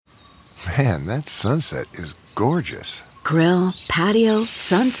Man, that sunset is gorgeous. Grill, patio,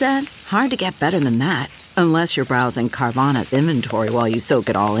 sunset. Hard to get better than that. Unless you're browsing Carvana's inventory while you soak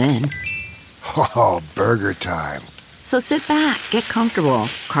it all in. Oh, burger time. So sit back, get comfortable.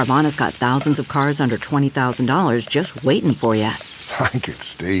 Carvana's got thousands of cars under $20,000 just waiting for you. I could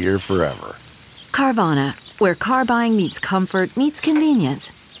stay here forever. Carvana, where car buying meets comfort meets convenience.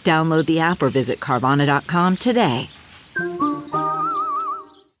 Download the app or visit Carvana.com today.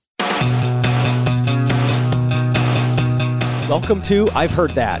 Welcome to I've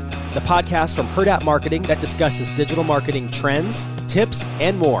Heard That, the podcast from Heard App Marketing that discusses digital marketing trends, tips,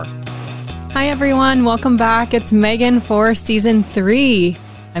 and more. Hi, everyone. Welcome back. It's Megan for season 3.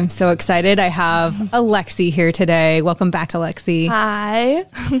 I'm so excited. I have Alexi here today. Welcome back, Alexi. Hi.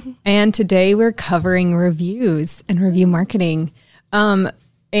 And today we're covering reviews and review marketing. And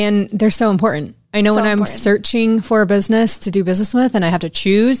they're so important. I know when I'm searching for a business to do business with and I have to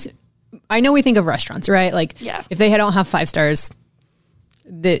choose, I know we think of restaurants, right? Like if they don't have 5 stars,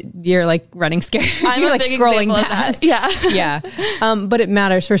 you're like running scared. You're like scrolling past. Yeah. But it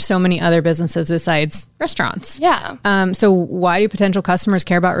matters for so many other businesses besides restaurants. Yeah. So why do potential customers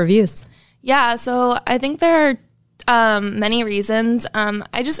care about reviews? Yeah. So I think there are many reasons.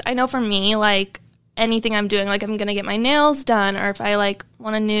 I know for me, like anything I'm doing, like I'm going to get my nails done, or if I like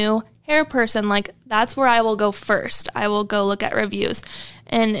want a new hair person, like that's where I will go first. I will go look at reviews.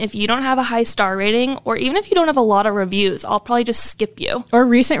 And if you don't have a high star rating, or even if you don't have a lot of reviews, I'll probably just skip you. Or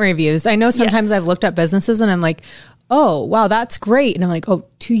recent reviews. I know sometimes I've looked at businesses and I'm like, oh, wow, that's great. And I'm like, oh,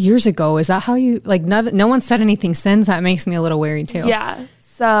 2 years ago, is that how you, like, no one said anything since? That makes me a little wary too. Yeah.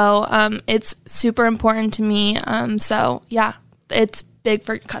 So it's super important to me. So yeah, it's big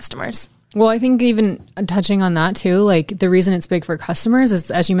for customers. Well, I think even touching on that too, like the reason it's big for customers is,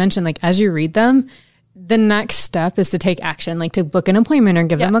 as you mentioned, like as you read them, the next step is to take action, like to book an appointment or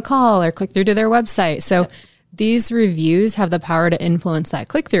give them a call or click through to their website. So these reviews have the power to influence that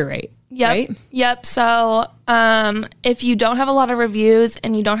click-through rate. Right? Yep. So if you don't have a lot of reviews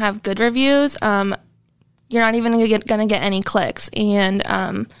and you don't have good reviews, you're not even going to get any clicks.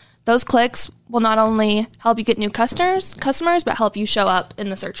 And those clicks will not only help you get new customers, but help you show up in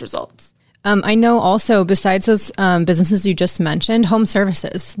the search results. I know also, besides those businesses you just mentioned, home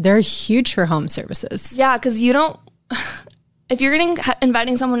services, they're huge for home services. Yeah, because if you're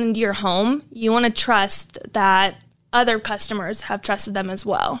inviting someone into your home, you want to trust that other customers have trusted them as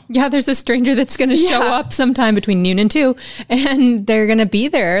well. Yeah, there's a stranger that's going to show up sometime between noon and 2, and they're going to be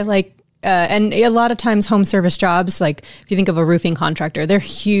there. Like, and a lot of times home service jobs, like if you think of a roofing contractor, they're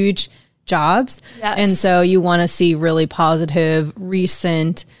huge jobs. Yes. And so you want to see really positive,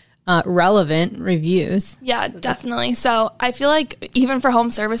 recent, relevant reviews. Yeah, definitely. So I feel like even for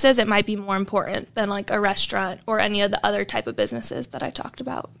home services, it might be more important than like a restaurant or any of the other type of businesses that I talked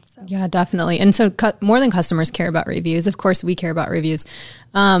about. So. Yeah, definitely. And so more than customers care about reviews. Of course, we care about reviews.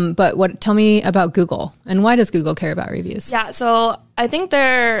 But tell me about Google, and why does Google care about reviews? Yeah, so I think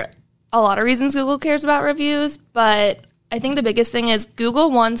there are a lot of reasons Google cares about reviews, but I think the biggest thing is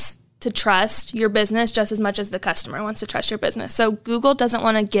Google wants to trust your business just as much as the customer wants to trust your business. So Google doesn't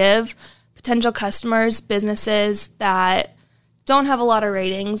want to give potential customers businesses that don't have a lot of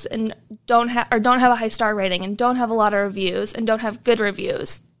ratings and don't have a high star rating and don't have a lot of reviews and don't have good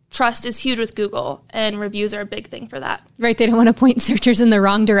reviews. Trust is huge with Google, and reviews are a big thing for that. Right. They don't want to point searchers in the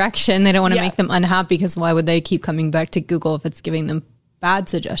wrong direction. They don't want to make them unhappy, because why would they keep coming back to Google if it's giving them bad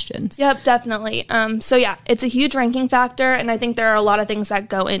suggestions? Yep, definitely. So yeah, it's a huge ranking factor, and I think there are a lot of things that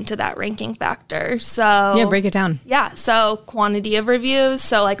go into that ranking factor. So yeah, break it down. Yeah, so quantity of reviews.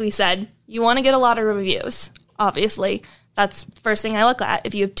 So like we said, you want to get a lot of reviews. Obviously, that's the first thing I look at.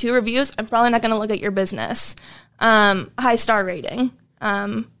 If you have 2 reviews, I'm probably not going to look at your business. High star rating.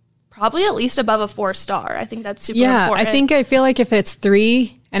 Probably at least above a 4-star. I think that's super important. I feel like if it's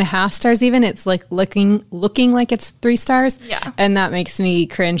 3.5 stars even, it's like looking like it's 3 stars. Yeah. And that makes me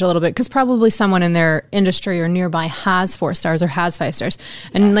cringe a little bit, because probably someone in their industry or nearby has 4 stars or has 5 stars.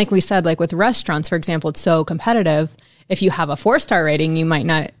 And like we said, like with restaurants, for example, it's so competitive. If you have a 4-star rating, you might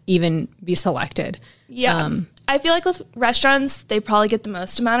not even be selected. Yeah. I feel like with restaurants, they probably get the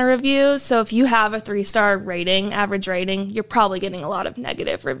most amount of reviews. So if you have a 3-star rating, average rating, you're probably getting a lot of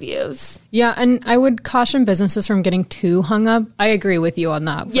negative reviews. Yeah, and I would caution businesses from getting too hung up. I agree with you on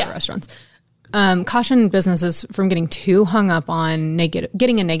that for restaurants. Caution businesses from getting too hung up on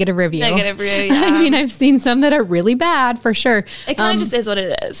getting a negative review. Negative review, yeah. I mean, I've seen some that are really bad, for sure. It kind of just is what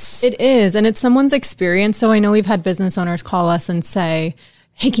it is. It is, and it's someone's experience. So I know we've had business owners call us and say,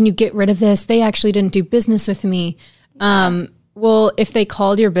 hey, can you get rid of this? They actually didn't do business with me. Well, if they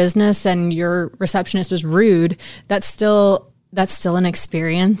called your business and your receptionist was rude, that's still that's still an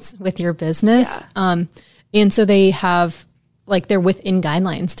experience with your business. Yeah. And so they have, like, they're within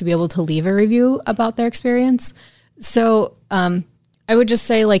guidelines to be able to leave a review about their experience. So I would just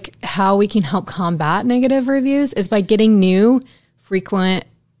say, like, how we can help combat negative reviews is by getting new, frequent,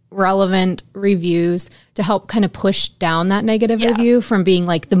 relevant reviews to help kind of push down that negative review from being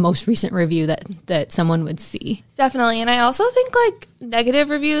like the most recent review that someone would see. Definitely. And I also think like negative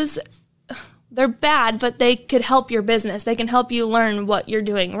reviews, they're bad, but they could help your business. They can help you learn what you're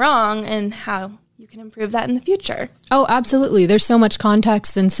doing wrong and how you can improve that in the future. Oh, absolutely. There's so much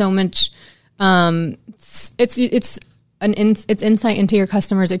context and so much, it's insight into your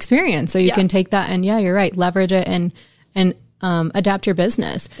customer's experience. So you can take that and you're right, leverage it and adapt your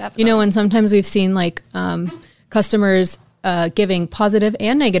business. Definitely. You know, and sometimes we've seen like customers giving positive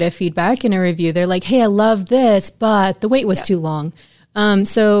and negative feedback in a review. They're like, hey, I love this, but the wait was too long.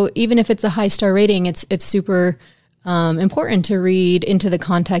 So even if it's a high star rating, it's super important to read into the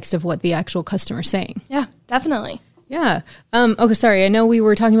context of what the actual customer's saying. Yeah, definitely. Yeah. Okay, sorry. I know we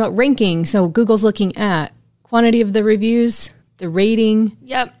were talking about ranking. So Google's looking at quantity of the reviews, the rating.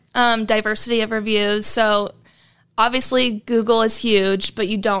 Yep. Diversity of reviews. So obviously Google is huge, but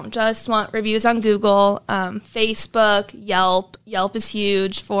you don't just want reviews on Google. Facebook, Yelp is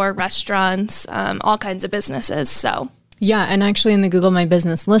huge for restaurants, all kinds of businesses. So yeah, and actually in the Google My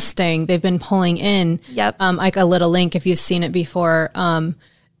Business listing, they've been pulling in like a little link, if you've seen it before,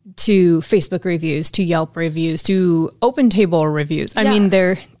 to Facebook reviews, to Yelp reviews, to OpenTable reviews. I mean,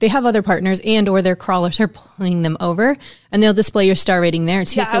 they have other partners or their crawlers are pulling them over, and they'll display your star rating there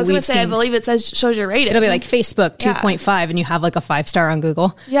too. Yeah, so I was going to say, I believe it shows your rating. It'll be like Facebook 2.5, and you have like a 5-star on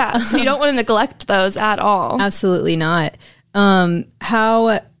Google. Yeah, so you don't want to neglect those at all. Absolutely not.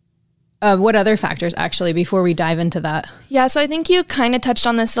 What other factors, actually, before we dive into that? Yeah, so I think you kind of touched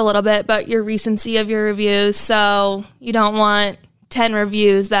on this a little bit, but your recency of your reviews. So you don't want 10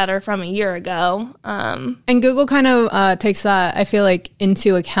 reviews that are from a year ago. And Google kind of takes that, I feel like,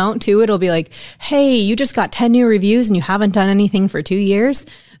 into account, too. It'll be like, hey, you just got 10 new reviews and you haven't done anything for 2 years.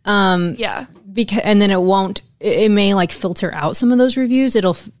 And then it may like filter out some of those reviews.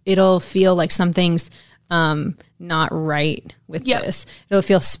 It'll feel like something's not right with this. It'll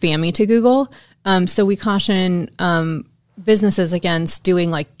feel spammy to Google. So we caution businesses against doing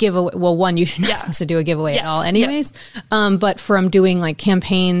like giveaway. Well, one, you're not supposed to do a giveaway at all anyways. But from doing like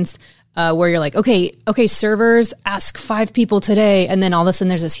campaigns where you're like, okay, servers, ask 5 people today. And then all of a sudden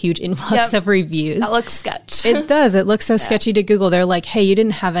there's this huge influx of reviews. That looks sketch. It does. It looks so sketchy to Google. They're like, hey, you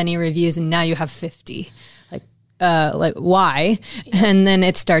didn't have any reviews and now you have 50. Like why? And then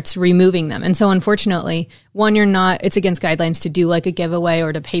it starts removing them. And so unfortunately, one, it's against guidelines to do like a giveaway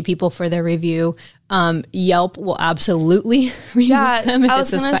or to pay people for their review. Yelp will absolutely remove them if it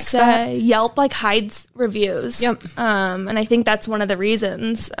suspects that. Yelp like hides reviews. Yep. And I think that's one of the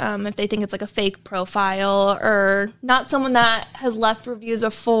reasons, if they think it's like a fake profile or not someone that has left reviews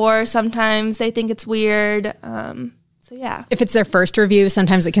before, sometimes they think it's weird. So yeah. If it's their first review,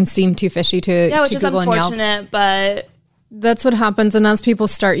 sometimes it can seem too fishy to which is Google unfortunate, and Yelp. But that's what happens. And as people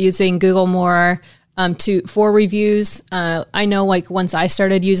start using Google more for reviews, I know like once I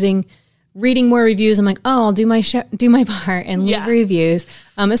started reading more reviews, I'm like, oh, I'll do my part and leave reviews,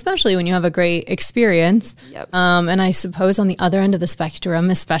 especially when you have a great experience. Yep. And I suppose on the other end of the spectrum,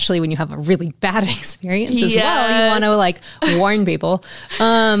 especially when you have a really bad experience as well, you want to like warn people.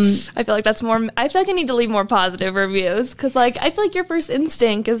 I feel like I feel like I need to leave more positive reviews because like I feel like your first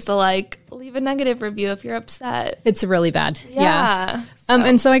instinct is to like leave a negative review if you're upset. It's really bad. Yeah. So.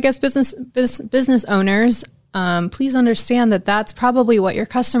 And so I guess business owners, please understand that that's probably what your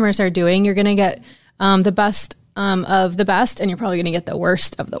customers are doing. You're going to get the best of the best, and you're probably going to get the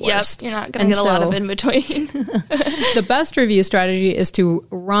worst of the worst. You're not going to get a lot of in between. The best review strategy is to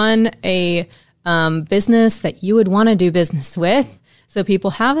run a business that you would want to do business with, so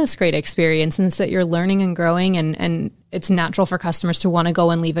people have this great experience and so that you're learning and growing, and it's natural for customers to want to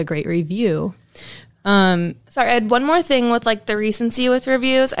go and leave a great review. Sorry, I had one more thing with like the recency with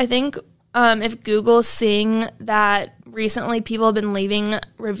reviews. I think if Google's seeing that recently people have been leaving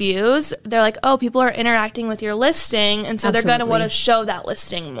reviews, they're like, oh, people are interacting with your listing. And so they're going to want to show that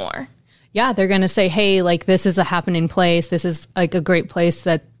listing more. Yeah, they're going to say, hey, like this is a happening place. This is like a great place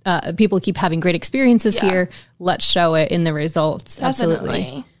that people keep having great experiences here. Let's show it in the results. Definitely.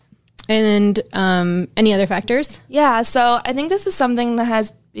 Absolutely. And any other factors? Yeah, so I think this is something that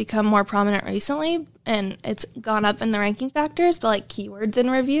has become more prominent recently, and it's gone up in the ranking factors, but like keywords in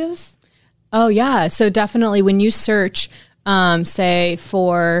reviews. Oh, yeah. So definitely when you search, say,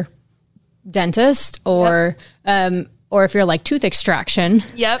 for dentist or or if you're like tooth extraction,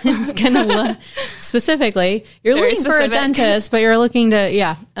 Yep. it's going to look specifically, you're Very looking for a specific. dentist, but you're looking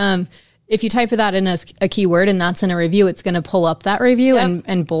to, if you type that in a keyword and that's in a review, it's going to pull up that review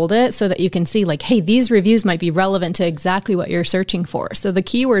and bold it so that you can see like, hey, these reviews might be relevant to exactly what you're searching for. So the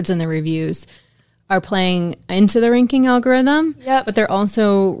keywords in the reviews are playing into the ranking algorithm, but they're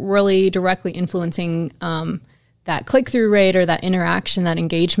also really directly influencing that click-through rate or that interaction, that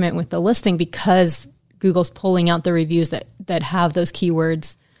engagement with the listing, because Google's pulling out the reviews that have those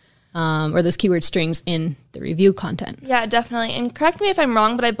keywords or those keyword strings in the review content. Yeah, definitely. And correct me if I'm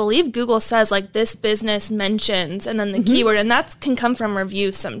wrong, but I believe Google says like this business mentions and then the keyword, and that can come from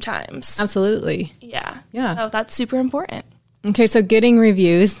reviews sometimes. Absolutely. Yeah. Yeah. So that's super important. Okay, so getting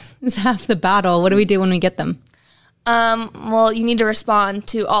reviews is half the battle. What do we do when we get them? Well, you need to respond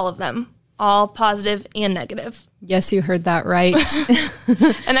to all of them, all positive and negative. Yes, you heard that right.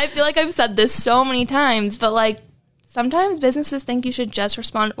 And I feel like I've said this so many times, but like sometimes businesses think you should just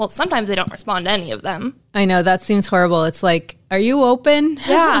respond. Well, sometimes they don't respond to any of them. I know, that seems horrible. It's like, are you open?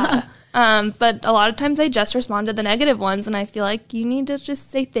 Yeah. But a lot of times they just respond to the negative ones. And I feel like you need to just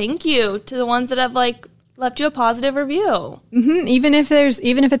say thank you to the ones that have like left you a positive review. Even if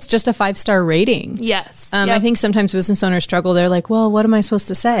it's just a 5-star rating. Yes. I think sometimes business owners struggle. They're like, well, what am I supposed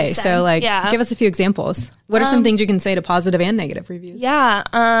to say? So like, give us a few examples. What are some things you can say to positive and negative reviews? Yeah.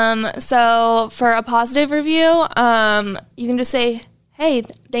 So for a positive review, you can just say, hey,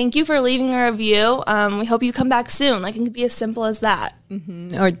 thank you for leaving a review. We hope you come back soon. Like, it can be as simple as that.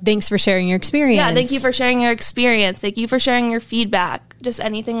 Or thanks for sharing your experience. Yeah. Thank you for sharing your experience. Thank you for sharing your feedback. Just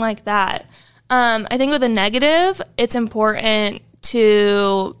anything like that. I think with a negative, it's important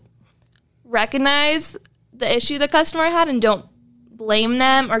to recognize the issue the customer had and don't blame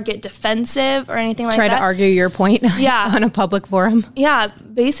them or get defensive or anything like that. Try to argue your point on a public forum. Yeah,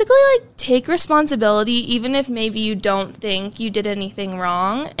 basically like take responsibility even if maybe you don't think you did anything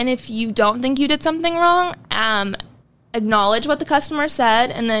wrong. And if you don't think you did something wrong, acknowledge what the customer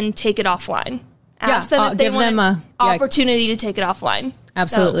said and then take it offline. Ask them if they give want them an opportunity to take it offline.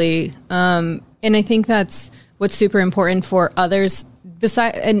 Absolutely. And I think that's what's super important for others.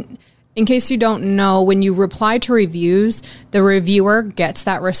 And in case you don't know, when you reply to reviews, the reviewer gets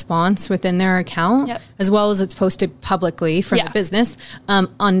that response within their account, as well as it's posted publicly from the business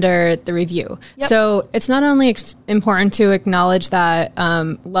under the review. So it's not only important to acknowledge that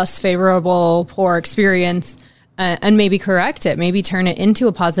less favorable, poor experience and maybe correct it, maybe turn it into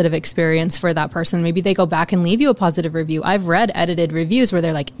a positive experience for that person. Maybe they go back and leave you a positive review. I've read edited reviews where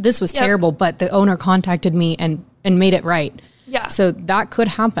they're like, this was terrible, but the owner contacted me and made it right. Yeah. So that could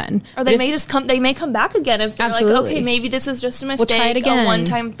happen. Or they may just come back again if they're like, okay, maybe this is just a mistake, we'll try it again. A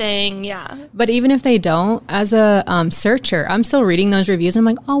one-time thing. Yeah. But even if they don't, as a searcher, I'm still reading those reviews and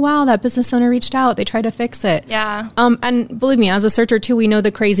I'm like, oh wow, that business owner reached out. They tried to fix it. Yeah. And believe me, as a searcher too, we know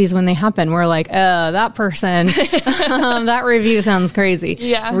the crazies when they happen. We're like, that person, that review sounds crazy.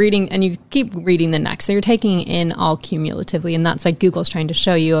 Yeah. And you keep reading the next. So you're taking in all cumulatively. And that's like Google's trying to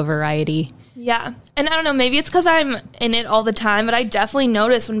show you a variety. Yeah. And I don't know, maybe it's because I'm in it all the time, but I definitely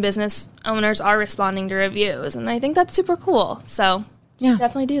notice when business owners are responding to reviews. And I think that's super cool. So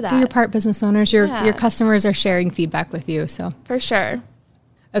definitely do that. Do your part, business owners. Your customers are sharing feedback with you. So for sure.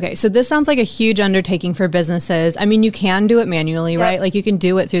 Okay, so this sounds like a huge undertaking for businesses. I mean, you can do it manually, right? Like you can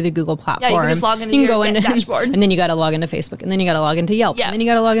do it through the Google platform. Yeah, you can just log into your dashboard. And then you got to log into Facebook, and then you got to log into Yelp, and then you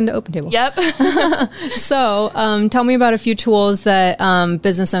got to log into OpenTable. Yep. So tell me about a few tools that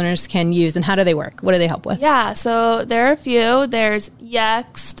business owners can use, and how do they work? What do they help with? Yeah, so there are a few. There's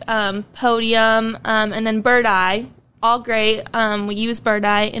Yext, Podium, and then Birdeye. All great. We use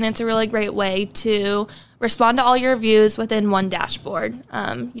Birdeye, and it's a really great way to respond to all your reviews within one dashboard.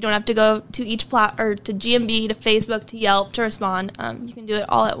 You don't have to go to each to GMB, to Facebook, to Yelp to respond. You can do it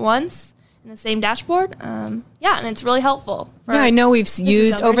all at once in the same dashboard. And it's really helpful. I know we've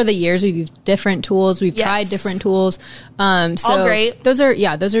used over the years. We've used different tools. We've tried different tools. All great. Those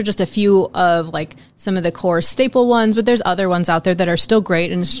are just a few of like some of the core staple ones. But there's other ones out there that are still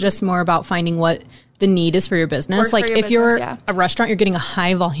great, and it's just more about finding what the need is for your business. Like if you're a restaurant, you're getting a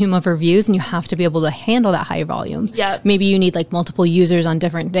high volume of reviews and you have to be able to handle that high volume. Yep. Maybe you need like multiple users on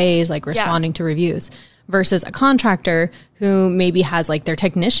different days, like responding to reviews, versus a contractor who maybe has like their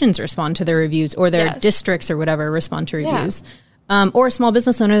technicians respond to the reviews, or their districts or whatever respond to reviews. Or a small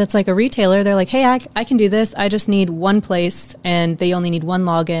business owner that's like a retailer. They're like, hey, I can do this. I just need one place, and they only need one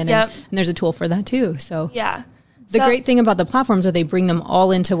login. And there's a tool for that too. So the great thing about the platforms are they bring them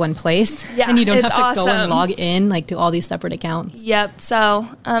all into one place, and you don't have to go and log in like to all these separate accounts. Yep. So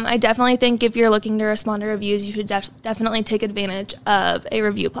I definitely think if you're looking to respond to reviews, you should definitely take advantage of a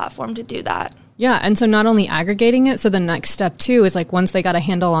review platform to do that. Yeah. And so not only aggregating it, so the next step too is like once they got a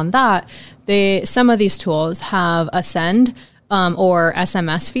handle on that, some of these tools have a send or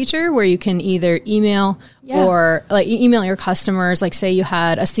SMS feature where you can either email or like email your customers, like say you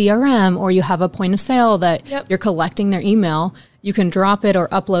had a CRM or you have a point of sale that you're collecting their email. You can drop it or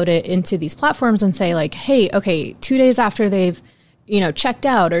upload it into these platforms and say like, hey, okay, 2 days after they've, checked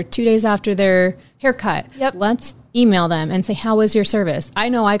out or 2 days after their haircut, let's email them and say, how was your service? I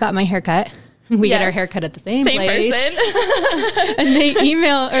know I got my haircut. We get our haircut at the same place. Person. And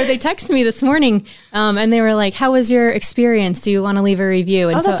they texted me this morning and they were like, how was your experience? Do you want to leave a review?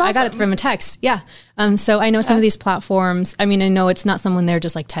 And so I got it from a text. Yeah. So I know some of these platforms, I mean, I know it's not someone there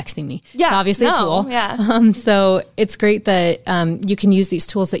just like texting me. Yeah. It's obviously a tool. Yeah. So it's great that you can use these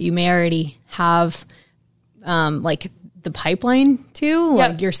tools that you may already have like the pipeline to,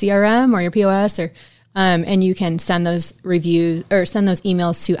 like your CRM or your POS or and you can send those reviews or send those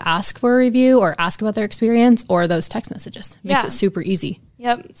emails to ask for a review or ask about their experience or those text messages. Makes it super easy.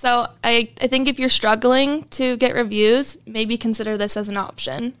 Yep. So I think if you're struggling to get reviews, maybe consider this as an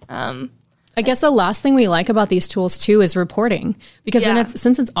option. I guess the last thing we like about these tools too is reporting, because then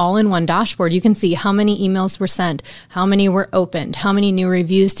since it's all in one dashboard, you can see how many emails were sent, how many were opened, how many new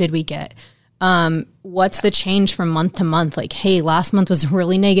reviews did we get. What's the change from month to month? Like, hey, last month was a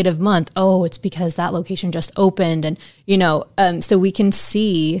really negative month. Oh, it's because that location just opened. And, so we can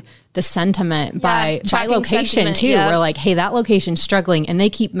see the sentiment by location too. We're like, hey, that location's struggling and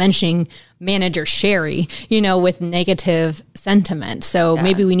they keep mentioning manager Sherry, with negative sentiment. So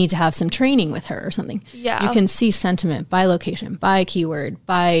maybe we need to have some training with her or something. Yeah. You can see sentiment by location, by keyword,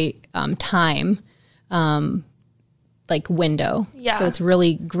 by time, like window. Yeah. So it's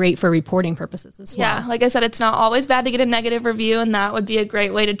really great for reporting purposes as well. Yeah. Like I said, it's not always bad to get a negative review, and that would be a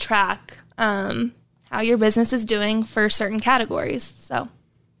great way to track how your business is doing for certain categories. So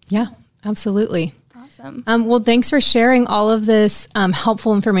yeah, absolutely. Awesome. Well, thanks for sharing all of this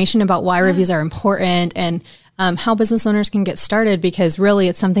helpful information about why reviews are important and how business owners can get started, because really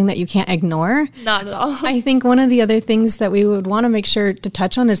it's something that you can't ignore. Not at all. I think one of the other things that we would want to make sure to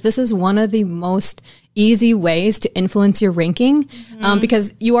touch on is this is one of the most easy ways to influence your ranking,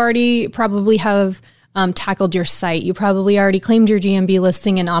 because you already probably have tackled your site. You probably already claimed your GMB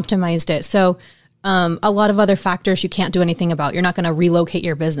listing and optimized it. So a lot of other factors you can't do anything about. You're not going to relocate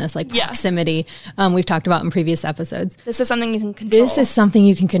your business, like proximity. We've talked about in previous episodes. This is something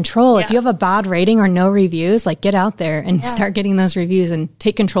you can control. If you have a bad rating or no reviews, like get out there and start getting those reviews and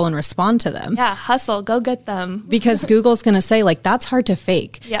take control and respond to them. Yeah, hustle, go get them. Because Google's going to say like, that's hard to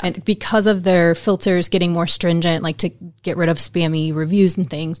fake. Yeah. And because of their filters getting more stringent, like to get rid of spammy reviews and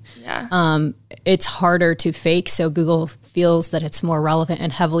things, it's harder to fake. So Google feels that it's more relevant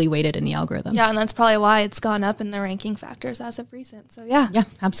and heavily weighted in the algorithm. Yeah, and that's probably why it's gone up in the ranking factors as of recent. So yeah,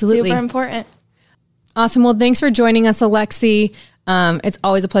 absolutely. Super important. Awesome. Well, thanks for joining us, Alexi. It's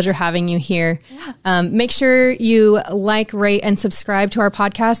always a pleasure having you here. Yeah. Make sure you like, rate, and subscribe to our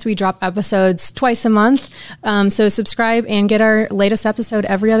podcast. We drop episodes twice a month. So subscribe and get our latest episode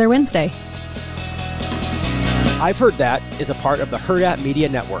every other Wednesday. I've Heard That is a part of the Hurrdat Media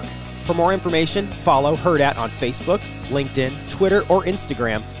Network. For more information, follow Hurrdat on Facebook, LinkedIn, Twitter, or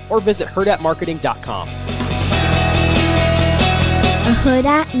Instagram, or visit hurrdatmarketing.com. A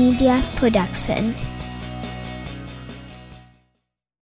Hurrdat Media Production.